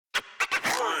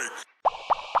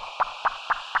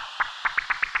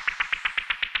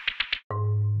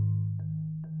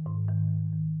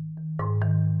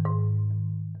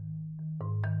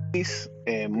Peace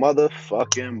and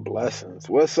motherfucking blessings.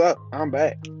 What's up? I'm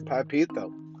back.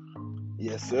 Papito.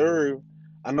 Yes, sir.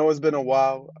 I know it's been a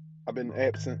while. I've been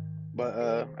absent, but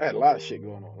I had a lot of shit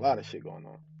going on. A lot of shit going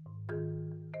on.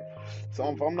 So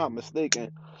if I'm not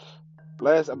mistaken,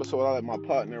 last episode I let my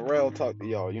partner Rel talk to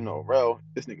y'all. You know, Rel,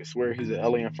 this nigga swear he's an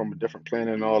alien from a different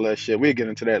planet and all that shit. We'll get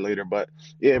into that later, but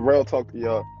yeah, Rel talked to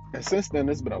y'all. And since then,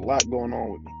 there's been a lot going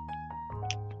on with me.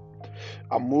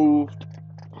 I moved.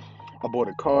 I bought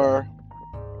a car.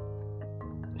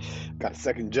 Got a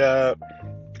second job.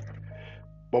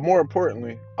 But more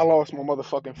importantly, I lost my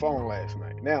motherfucking phone last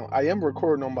night. Now, I am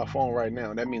recording on my phone right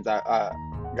now. That means I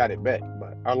got it back.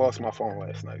 But I lost my phone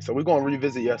last night. So we're going to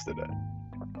revisit yesterday.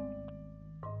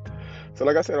 So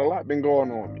like I said, a lot been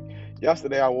going on with me.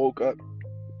 Yesterday I woke up.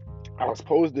 I was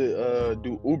supposed to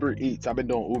do Uber Eats. I've been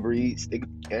doing Uber Eats. They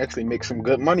actually make some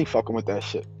good money fucking with that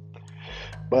shit.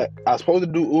 But I was supposed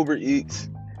to do Uber Eats.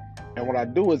 And what I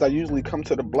do is I usually come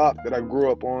to the block that I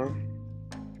grew up on.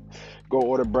 Go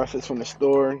order breakfast from the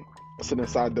store, sit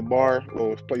inside the bar, a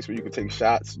little place where you can take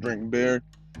shots, drink beer.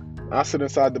 I sit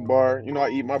inside the bar, you know, I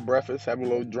eat my breakfast, have a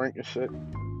little drink and shit.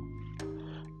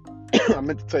 I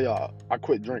meant to tell y'all, I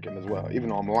quit drinking as well, even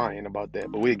though I'm lying about that,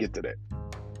 but we'll get to that.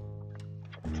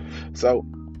 So,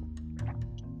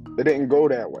 it didn't go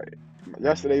that way.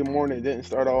 Yesterday morning, it didn't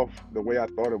start off the way I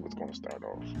thought it was going to start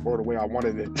off, or the way I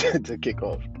wanted it to kick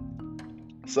off.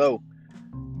 So,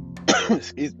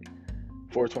 excuse me.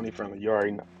 420 friendly, you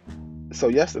already know. So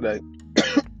yesterday,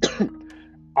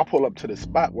 I pull up to the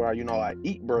spot where I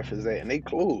eat breakfast at, and they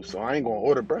closed, so I ain't gonna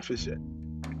order breakfast yet.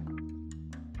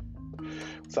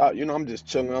 So I'm just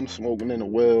chilling, I'm smoking in the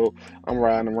wheel, I'm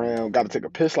riding around, got to take a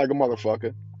piss like a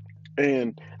motherfucker,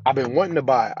 and I've been wanting to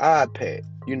buy an iPad.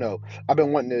 I've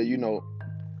been wanting to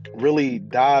really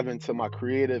dive into my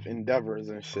creative endeavors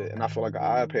and shit, and I feel like an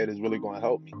iPad is really gonna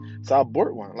help me. So I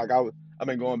bought one. Like I've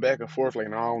been going back and forth, like,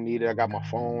 no, I don't need it. I got my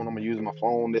phone. I'm gonna use my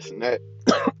phone, this and that.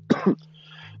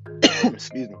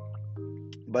 Excuse me.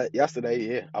 But yesterday,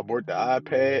 yeah, I bought the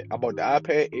iPad. I bought the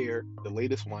iPad Air, the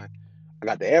latest one. I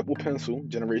got the Apple Pencil,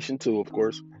 Generation 2, of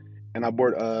course. And I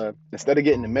bought, instead of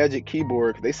getting the Magic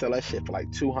Keyboard, 'cause they sell that shit for like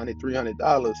 $200,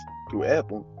 $300 through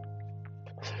Apple,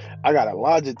 I got a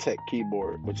Logitech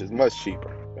keyboard, which is much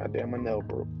cheaper. Goddamn, my nail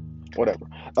broke. Whatever.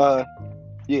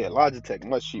 Yeah, Logitech,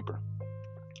 much cheaper.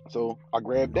 So I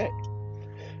grabbed that,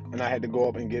 and I had to go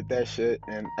up and get that shit,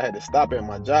 and I had to stop at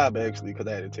my job actually because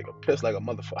I had to take a piss like a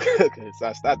motherfucker. So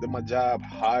I stopped at my job,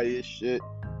 high as shit,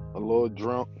 a little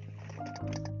drunk.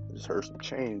 I just heard some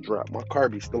change drop. My car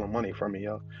be stealing money from me,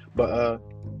 y'all. But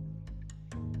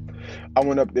I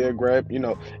went up there, grabbed,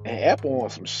 and Apple on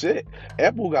some shit.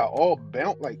 Apple got all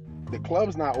like the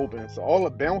club's not open, so all the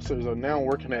bouncers are now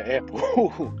working at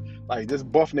Apple. Like this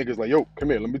buff niggas like, yo, come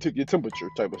here, let me take your temperature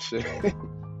type of shit.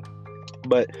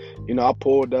 But I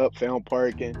pulled up, found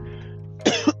parking,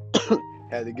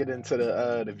 had to get into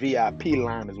the VIP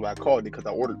line is what I called it because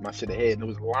I ordered my shit ahead, and there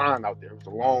was a line out there. It was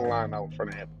a long line out in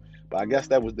front of Apple. But I guess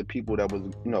that was the people that was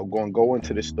going to go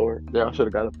into the store. Yeah, I should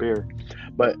have got a beer.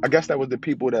 But I guess that was the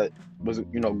people that was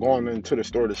going into the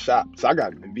store to shop. So I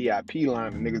got the VIP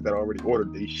line, the niggas that already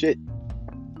ordered their shit.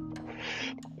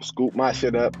 Scooped my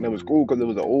shit up, and it was cool because it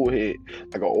was an old head,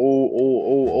 like an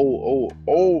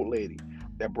old lady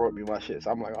that brought me my shit. So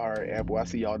I'm like, all right, Apple, I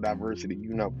see y'all diversity.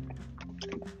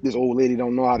 This old lady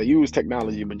don't know how to use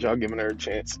technology, but y'all giving her a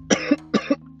chance.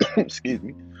 Excuse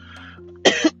me.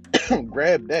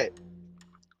 Grabbed that.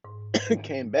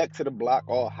 Came back to the block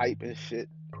all hype and shit.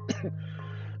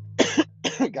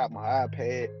 Got my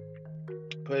iPad.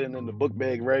 Put it in the book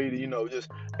bag ready to, just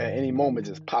at any moment,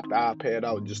 just pop the iPad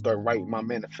out and just start writing my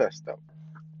manifesto.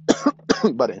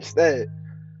 But instead,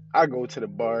 I go to the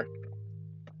bar.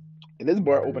 And this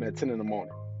bar open at 10 in the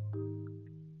morning.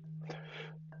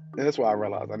 And that's why I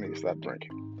realized I need to stop drinking.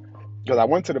 Because I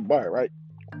went to the bar, right?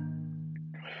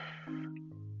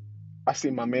 I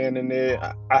see my man in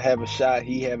there. I have a shot.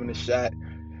 He having a shot.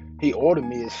 He ordered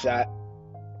me a shot.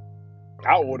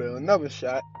 I ordered another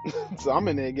shot. So I'm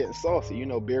in there getting saucy.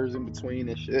 Beers in between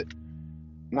and shit.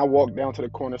 And I walk down to the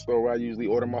corner store where I usually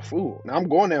order my food. Now I'm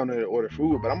going down there to order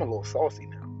food, but I'm a little saucy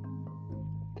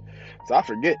now. So I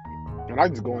forget. And I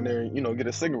just go in there and, get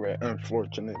a cigarette,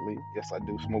 unfortunately. Yes, I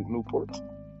do smoke Newports.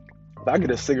 But I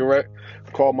get a cigarette,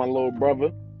 call my little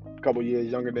brother, a couple years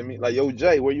younger than me, like, yo,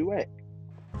 Jay, where you at?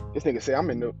 This nigga say, I'm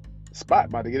in the spot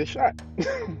about to get a shot.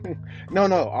 No,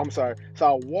 I'm sorry. So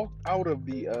I walked out of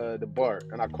the bar,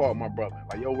 and I called my brother,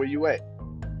 like, yo, where you at?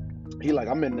 He like,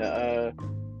 I'm in the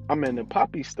I'm in the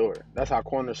Poppy store. That's how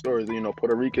corner stores,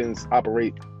 Puerto Ricans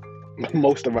operate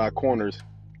most of our corner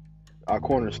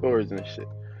stores and shit.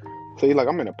 So he's like,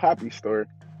 I'm in a Poppy store.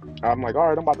 I'm like, all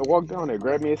right, I'm about to walk down there,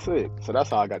 grab me a cig. So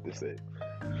that's how I got this cig.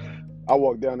 I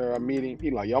walk down there, I meet him.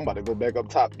 He like, yo, I'm about to go back up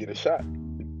top, get a shot.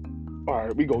 All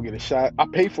right, we go get a shot. I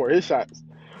paid for his shots.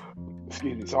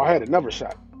 Excuse me. So I had another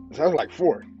shot. So that was like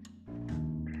 4.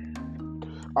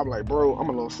 I'm like, bro, I'm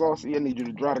a little saucy. I need you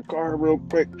to drive the car real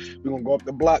quick. We're gonna go up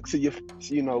the block, see your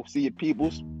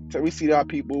peoples. So we see our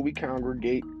people, we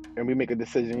congregate, and we make a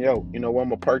decision. Yo, you know what? I'm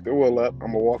gonna park the wheel up.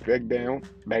 I'm gonna walk back down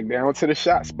to the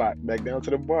shot spot, back down to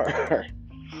the bar.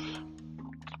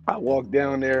 I walked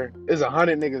down there. There's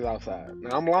 100 niggas outside.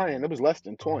 Now I'm lying. It was less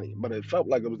than 20, but it felt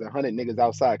like it was 100 niggas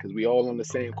outside because we all on the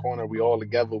same corner. We all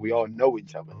together. We all know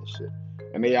each other and shit.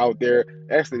 And they out there.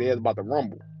 Actually, they was about to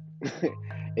rumble.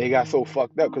 It got so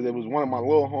fucked up because it was one of my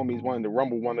little homies wanted to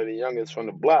rumble one of the youngest from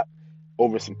the block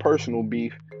over some personal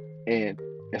beef. And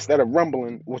instead of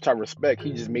rumbling, which I respect,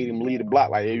 he just made him leave the block.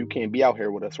 Like, hey, you can't be out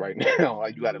here with us right now.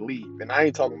 Like, you got to leave. And I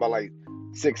ain't talking about like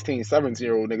 16,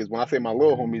 17-year-old niggas. When I say my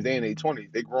little homies, they in their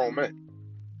 20s. They grown men.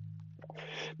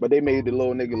 But they made the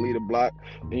little nigga leave the block.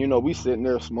 And, we sitting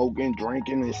there smoking,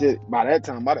 drinking and shit. By that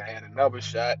time, I'd have had another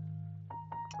shot.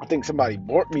 I think somebody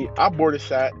bought me. I bought a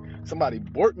shot. Somebody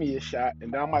bought me a shot.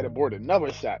 And then I might have bought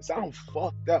another shot. So I'm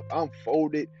fucked up. I'm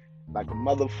folded like a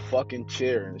motherfucking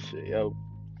chair and shit, yo.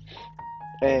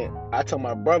 And I tell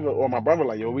my brother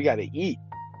like, yo, we got to eat.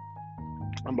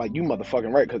 I'm like, you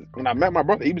motherfucking right. Because when I met my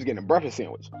brother, he was getting a breakfast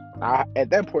sandwich.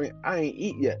 At that point, I ain't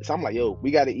eat yet. So I'm like, yo,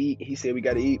 we got to eat. He said we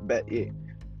got to eat. Bet, yeah.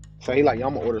 So he like, yo,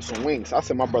 I'm going to order some wings. So I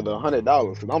sent my brother $100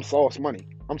 because I'm sauce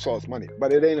money.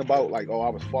 But it ain't about like, oh, I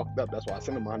was fucked up. That's why I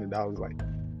sent him $100. Like,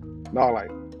 no, like,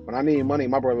 when I need money,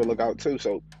 my brother look out too.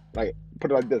 So, like,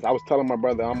 put it like this. I was telling my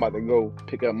brother I'm about to go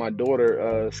pick up my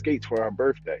daughter skates for her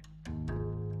birthday.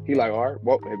 He like, all right,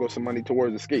 well, there goes some money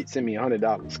towards the skates. Send me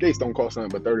 $100. Skates don't cost nothing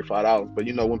but $35. But,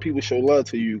 when people show love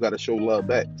to you, you got to show love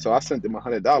back. So I sent him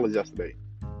 $100 yesterday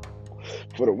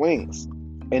for the wings.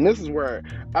 And this is where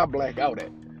I black out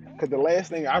at. Because the last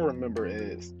thing I remember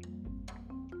is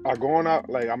I going out,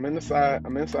 like, I'm inside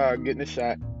getting a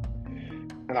shot.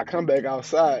 And I come back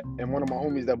outside, and one of my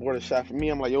homies that bought a shot for me,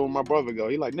 I'm like, yo, where my brother go?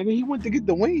 He like, nigga, he went to get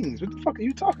the wings. What the fuck are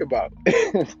you talking about?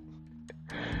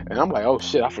 And I'm like, oh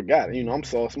shit, I forgot. I'm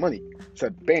sauce money. So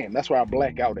bam, that's where I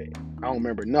black out at. I don't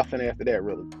remember nothing after that,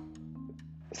 really.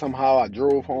 Somehow I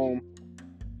drove home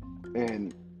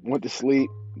and went to sleep,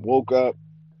 woke up,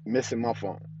 missing my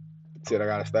phone. Said I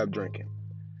gotta stop drinking.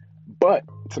 But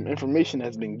some information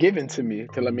has been given to me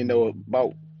to let me know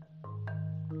about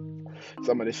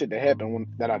some of the shit that happened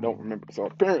that I don't remember. So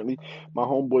apparently, my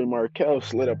homeboy Markel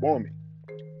slid up on me.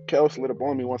 Kel slid up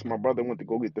on me once my brother went to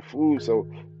go get the food. So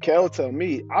Kel tell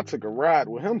me I took a ride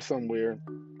with him somewhere,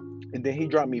 and then he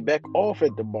dropped me back off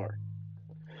at the bar.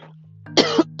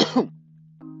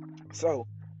 So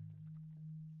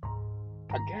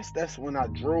I guess that's when I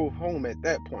drove home at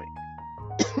that point.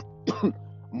 I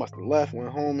must have left, went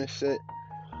home and shit.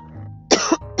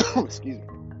 Excuse me.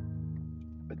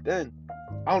 But then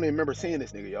I don't even remember seeing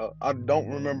this nigga, y'all. I don't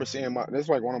remember seeing this is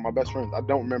like one of my best friends. I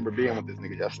don't remember being with this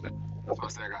nigga yesterday. That's why I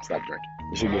said I gotta stop drinking.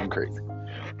 You should get him crazy.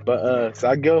 But so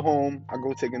I go home, I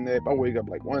go take a nap. I wake up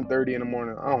like 1:30 in the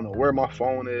morning. I don't know where my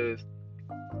phone is.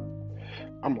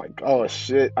 I'm like, oh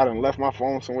shit, I done left my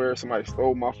phone somewhere. Somebody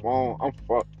stole my phone. I'm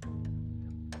fucked.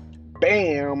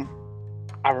 Bam!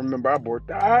 I remember I bought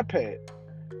the iPad.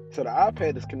 So the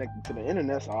iPad is connected to the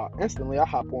internet, so instantly I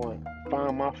hop on,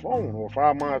 find my phone or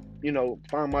find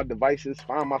my devices,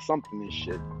 find my something and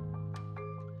shit.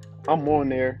 I'm on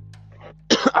there.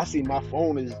 I see my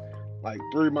phone is like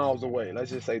 3 miles away.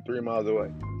 Let's just say 3 miles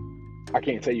away. I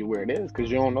can't tell you where it is because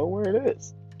you don't know where it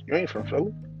is. You ain't from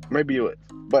Philly. Maybe you is.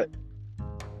 But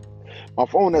my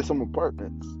phone has some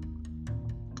apartments.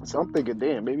 So I'm thinking,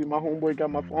 damn, maybe my homeboy got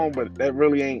my phone, but that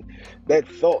really ain't, that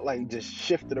thought like just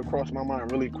shifted across my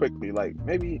mind really quickly. Like,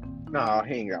 maybe, nah,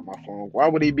 he ain't got my phone. Why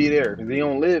would he be there? Because he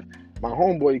don't live, my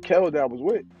homeboy Kel that I was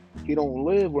with, he don't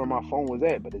live where my phone was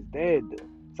at, but his dad did.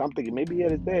 So I'm thinking maybe he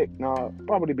at his dad. Nah,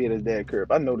 probably be at his dad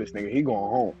crib. I know this nigga, he going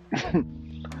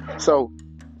home. So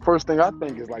first thing I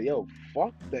think is like, yo,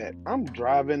 fuck that. I'm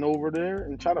driving over there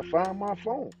and try to find my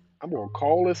phone. I'm going to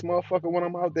call this motherfucker when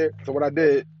I'm out there. So what I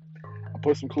did, I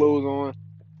put some clothes on.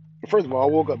 First of all,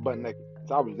 I woke up butt naked.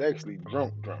 So I was actually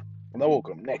drunk. And I woke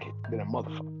up naked. Then a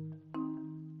motherfucker.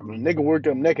 When a nigga woke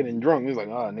up naked and drunk, he was like,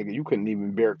 nigga, you couldn't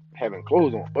even bear having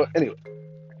clothes on. But anyway,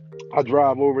 I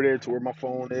drive over there to where my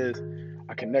phone is.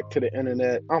 I connect to the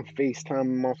internet. I'm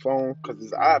FaceTiming my phone because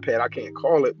it's an iPad. I can't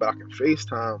call it, but I can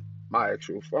FaceTime my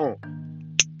actual phone.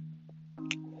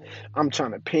 I'm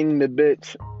trying to ping the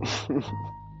bitch.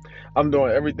 I'm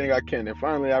doing everything I can, and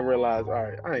finally I realized, all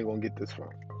right, I ain't gonna get this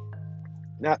phone.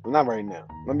 Not right now.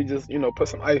 Let me just, put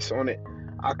some ice on it.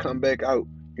 I come back out,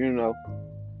 you know,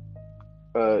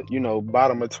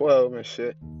 bottom of 12 and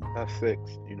shit. That's 6,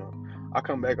 I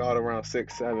come back out around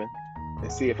 6, 7,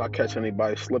 and see if I catch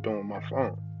anybody slipping with my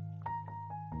phone.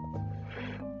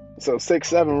 So 6,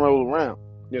 7 roll around,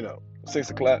 6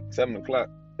 o'clock, 7 o'clock.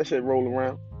 That shit roll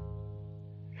around.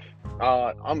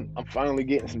 I'm finally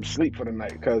getting some sleep for the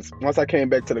night because once I came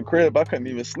back to the crib, I couldn't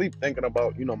even sleep thinking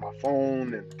about my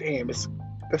phone and damn,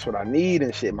 that's what I need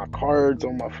and shit. My cards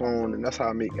on my phone and that's how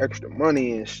I make extra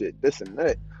money and shit. This and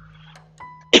that.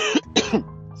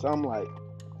 So I'm like,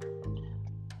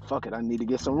 fuck it, I need to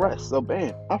get some rest. So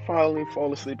bam, I finally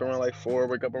fall asleep around like 4,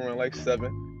 wake up around like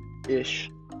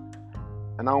 7-ish,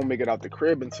 and I don't make it out the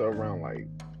crib until around like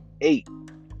 8.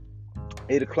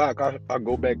 8 o'clock, I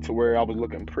go back to where I was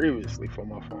looking previously for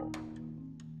my phone.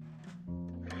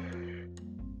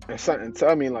 And something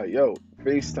tell me like, yo,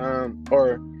 FaceTime,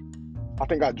 or I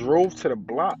think I drove to the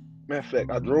block. Matter of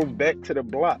fact, I drove back to the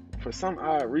block for some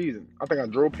odd reason. I think I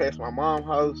drove past my mom's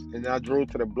house and then I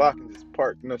drove to the block and just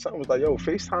parked. Something was like, yo,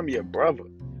 FaceTime your brother.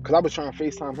 Because I was trying to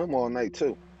FaceTime him all night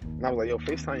too. And I was like, yo,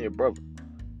 FaceTime your brother.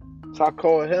 So I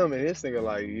called him and his nigga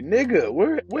like, nigga,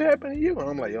 what happened to you? And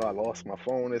I'm like, yo, I lost my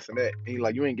phone, this and that. And he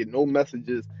like, you ain't get no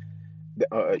messages,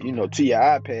 to your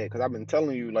iPad. Because I've been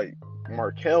telling you, like,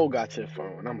 Markel got your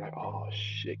phone. And I'm like, oh,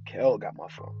 shit, Kel got my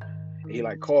phone. And he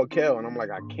like, call Kel. And I'm like,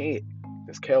 I can't.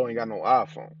 Because Kel ain't got no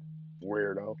iPhone.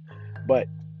 Weirdo. But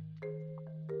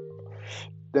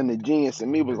then the genius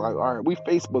in me was like, all right, we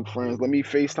Facebook friends. Let me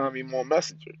FaceTime you more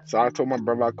messages. So I told my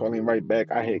brother I'd call him right back.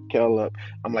 I hit Kel up.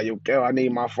 I'm like, yo, Kel, I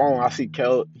need my phone. I see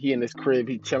Kel, he in his crib,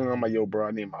 he chilling. I'm like, yo, bro,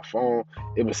 I need my phone.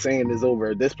 It was saying this over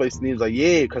at this place. And he was like,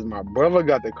 yeah, because my brother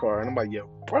got the car. And I'm like, yo,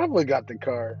 brother got the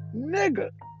car.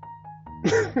 Nigga.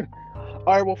 All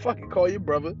right, well, fuck it. Call your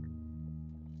brother.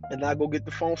 And I go get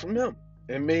the phone from him.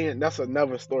 And that's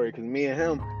another story because me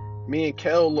and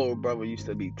Kel's little brother used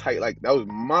to be tight. Like, that was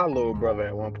my little brother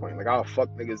at one point. Like, I'll fuck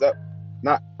niggas up.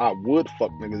 Not, I would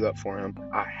fuck niggas up for him.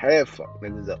 I have fucked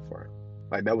niggas up for him.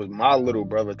 Like, that was my little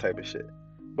brother type of shit.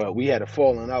 But we had a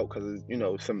falling out because,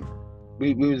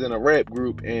 we was in a rap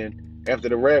group. And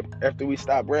after we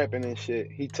stopped rapping and shit,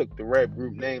 he took the rap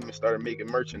group name and started making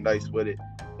merchandise with it.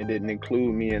 And didn't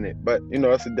include me in it. But,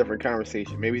 that's a different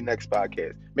conversation. Maybe next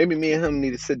podcast. Maybe me and him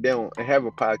need to sit down and have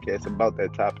a podcast about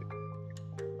that topic.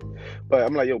 But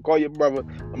I'm like, yo, call your brother.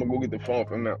 I'm going to go get the phone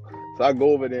from him. So I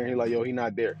go over there and he's like, yo, he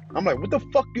not there. I'm like, what the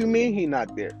fuck you mean he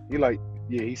not there? He like,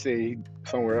 yeah, he said he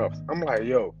somewhere else. I'm like,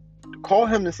 yo, call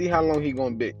him and see how long he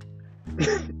going to be.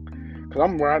 Because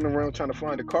I'm riding around trying to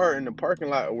find the car in the parking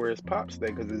lot where his pop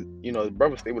stay. Because, his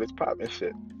brother stay with his pop and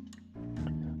shit.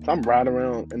 So I'm riding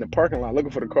around in the parking lot looking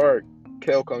for the car.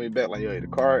 Kel called me back like, yo, the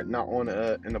car not on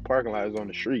in the parking lot, is on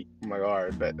the street. I'm like, all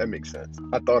right, bet that makes sense.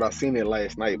 I thought I seen it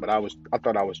last night, but I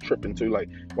thought I was tripping too. Like,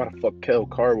 why the fuck Kel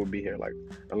car would be here? Like,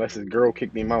 unless his girl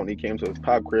kicked him out and he came to his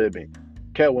pop crib and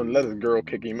Kel wouldn't let his girl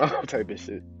kick him out type of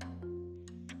shit.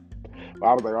 But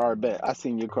I was like, all right, bet I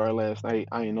seen your car last night.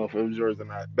 I didn't know if it was yours or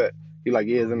not. Bet he like,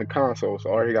 yeah, it's in the console, so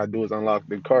all he gotta do is unlock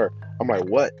the car. I'm like,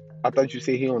 what? I thought you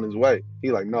said he on his way.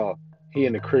 He like, no. He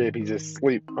in the crib, he just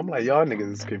sleep. I'm like, y'all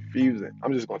niggas is confusing.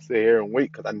 I'm just gonna sit here and wait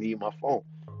because I need my phone.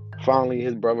 Finally,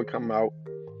 his brother come out.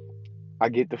 I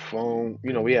get the phone.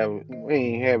 We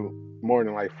ain't have more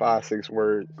than like 5, 6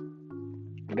 words.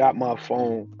 Got my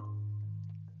phone,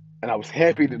 and I was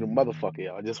happy to the motherfucker,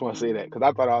 y'all. I just want to say that because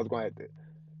I thought I was going to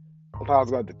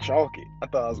have to chalk it. I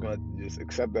thought I was going to just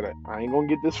accept that I ain't gonna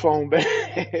get this phone back,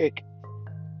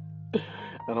 and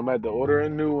I'm gonna have to order a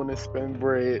new one and spend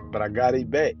bread. But I got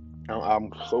it back.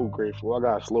 I'm so grateful. I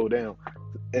gotta slow down.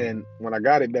 And when I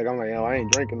got it back, I'm like, yo, I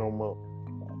ain't drinking no more.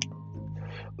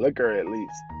 Liquor at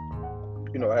least.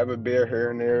 Have a beer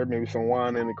here and there, maybe some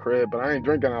wine in the crib, but I ain't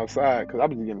drinking outside because I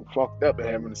was getting fucked up and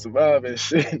having to survive and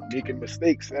shit, making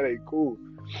mistakes. That ain't cool.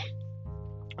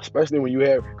 Especially when you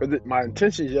have, because my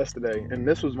intentions yesterday, and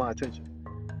this was my intention,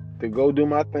 to go do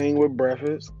my thing with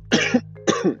breakfast.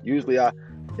 Usually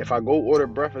if I go order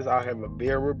breakfast, I'll have a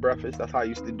beer with breakfast. That's how I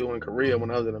used to do in Korea when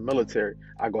I was in the military.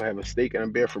 I go have a steak and a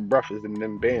beer for breakfast, and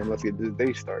then bam, let's get this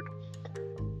day started.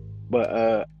 But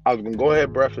I was gonna go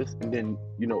have breakfast, and then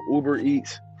Uber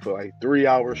Eats for like 3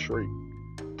 hours straight.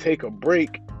 Take a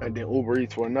break, and then Uber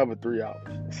Eats for another 3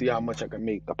 hours. See how much I can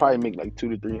make. I probably make like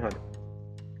 200 to 300.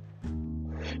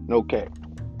 No cap.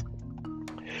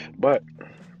 But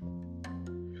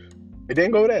it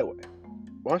didn't go that way.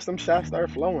 Once them shots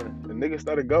started flowing, the nigga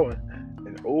started going,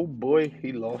 and oh boy,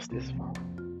 he lost his phone.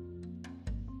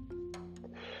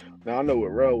 Now I know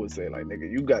what Rel would say, like,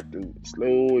 nigga, you got to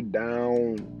slow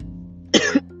down.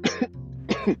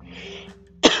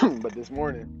 But this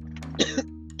morning,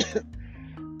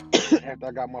 after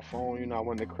I got my phone, you know, I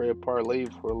went to crib parlay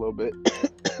for a little bit,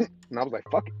 and I was like,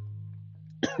 fuck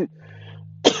it,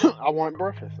 I want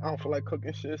breakfast. I don't feel like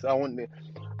cooking shit. So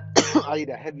I eat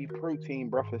a heavy protein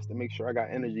breakfast to make sure I got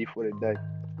energy for the day.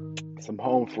 Some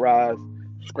home fries,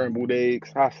 scrambled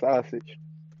eggs, hot sausage,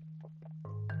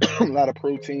 a lot of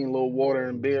protein, a little water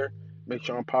and beer. Make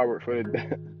sure I'm powered for the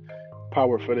day.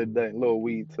 Powered for the day. A little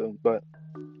weed too. But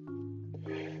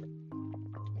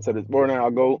so this morning I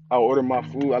order my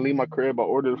food. I leave my crib, I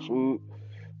order the food,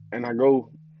 and I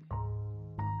go.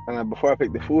 And before I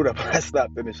pick the food up, I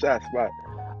stopped in the shot spot.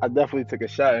 I definitely took a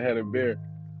shot and had a beer.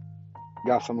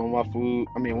 Got some of my food.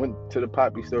 I mean, went to the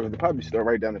Poppy store. The Poppy store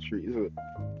right down the street.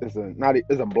 It's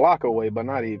a block away, but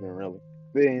not even really.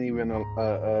 There ain't even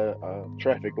a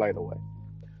traffic light away.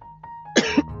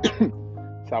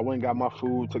 So I went and got my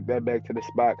food. Took that back to the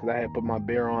spot because I had put my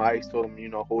beer on ice. Told him, you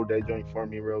know, hold that joint for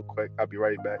me real quick. I'll be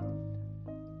right back.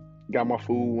 Got my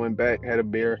food. Went back. Had a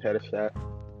beer. Had a shot.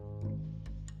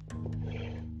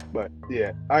 But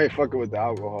yeah, I ain't fucking with the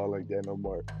alcohol like that no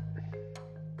more.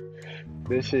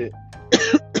 This shit.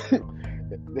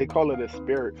 They call it a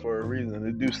spirit for a reason.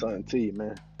 It do something to you,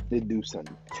 man. It do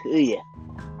something to you.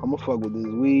 I'ma fuck with this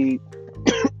weed.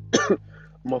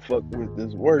 I'ma fuck with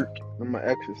this work. I'ma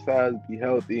exercise, be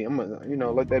healthy. I'ma, you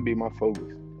know, let that be my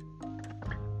focus.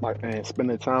 And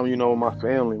spending time, you know, with my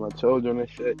family, my children and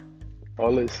shit.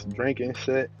 All this drinking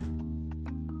shit,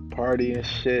 partying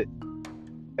shit,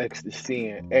 ecstasy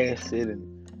and acid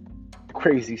and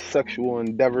crazy sexual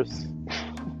endeavors.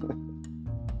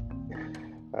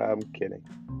 I'm kidding.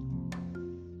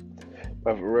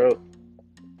 But for real,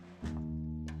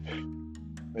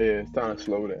 yeah, it's time to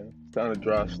slow down. It's time to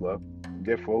drive slow.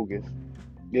 Get focused.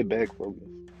 Get back focused.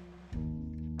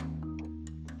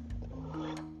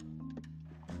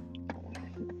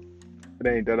 It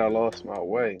ain't that I lost my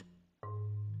way.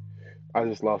 I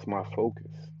just lost my focus.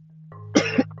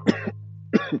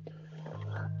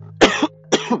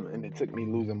 And it took me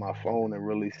losing my phone to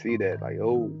really see that. Like,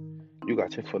 oh, you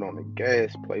got your foot on the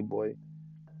gas, playboy.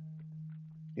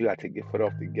 You got to take your foot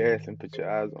off the gas and put your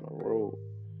eyes on the road.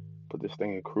 Put this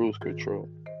thing in cruise control.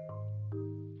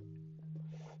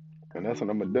 And that's what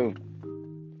I'm going to do.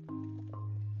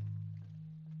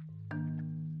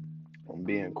 I'm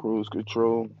being cruise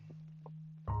control.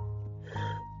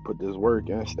 Put this work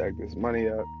in, stack this money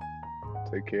up.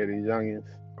 Take care of these youngins.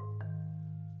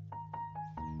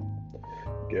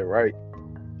 Get right.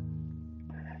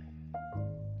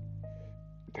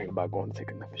 Think about going to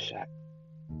take another shot.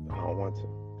 I don't want to.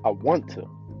 I want to,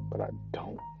 but I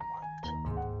don't want to.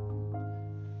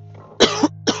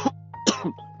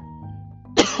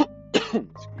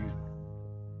 Excuse me.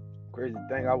 Crazy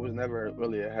thing, I was never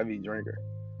really a heavy drinker.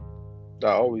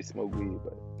 I always smoked weed,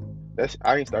 but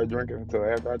I ain't started drinking until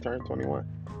after I turned 21.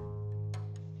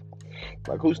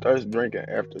 Like, who starts drinking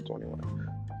after 21?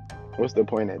 What's the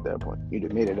point at that point? You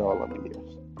just made it all of the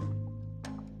years.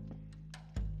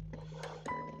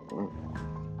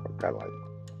 I got like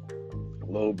a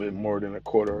little bit more than a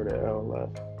quarter of the L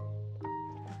left.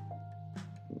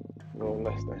 A little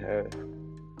less than half.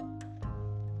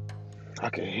 I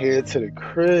can head to the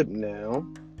crib now.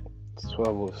 It's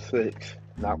 12:06.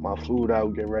 Knock my food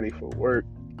out, get ready for work.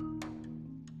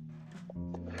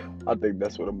 I think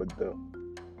that's what I'm gonna do.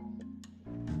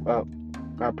 Well,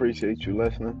 I appreciate you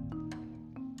listening.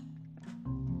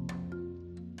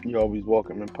 You're always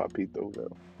welcome in Papito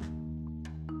Back.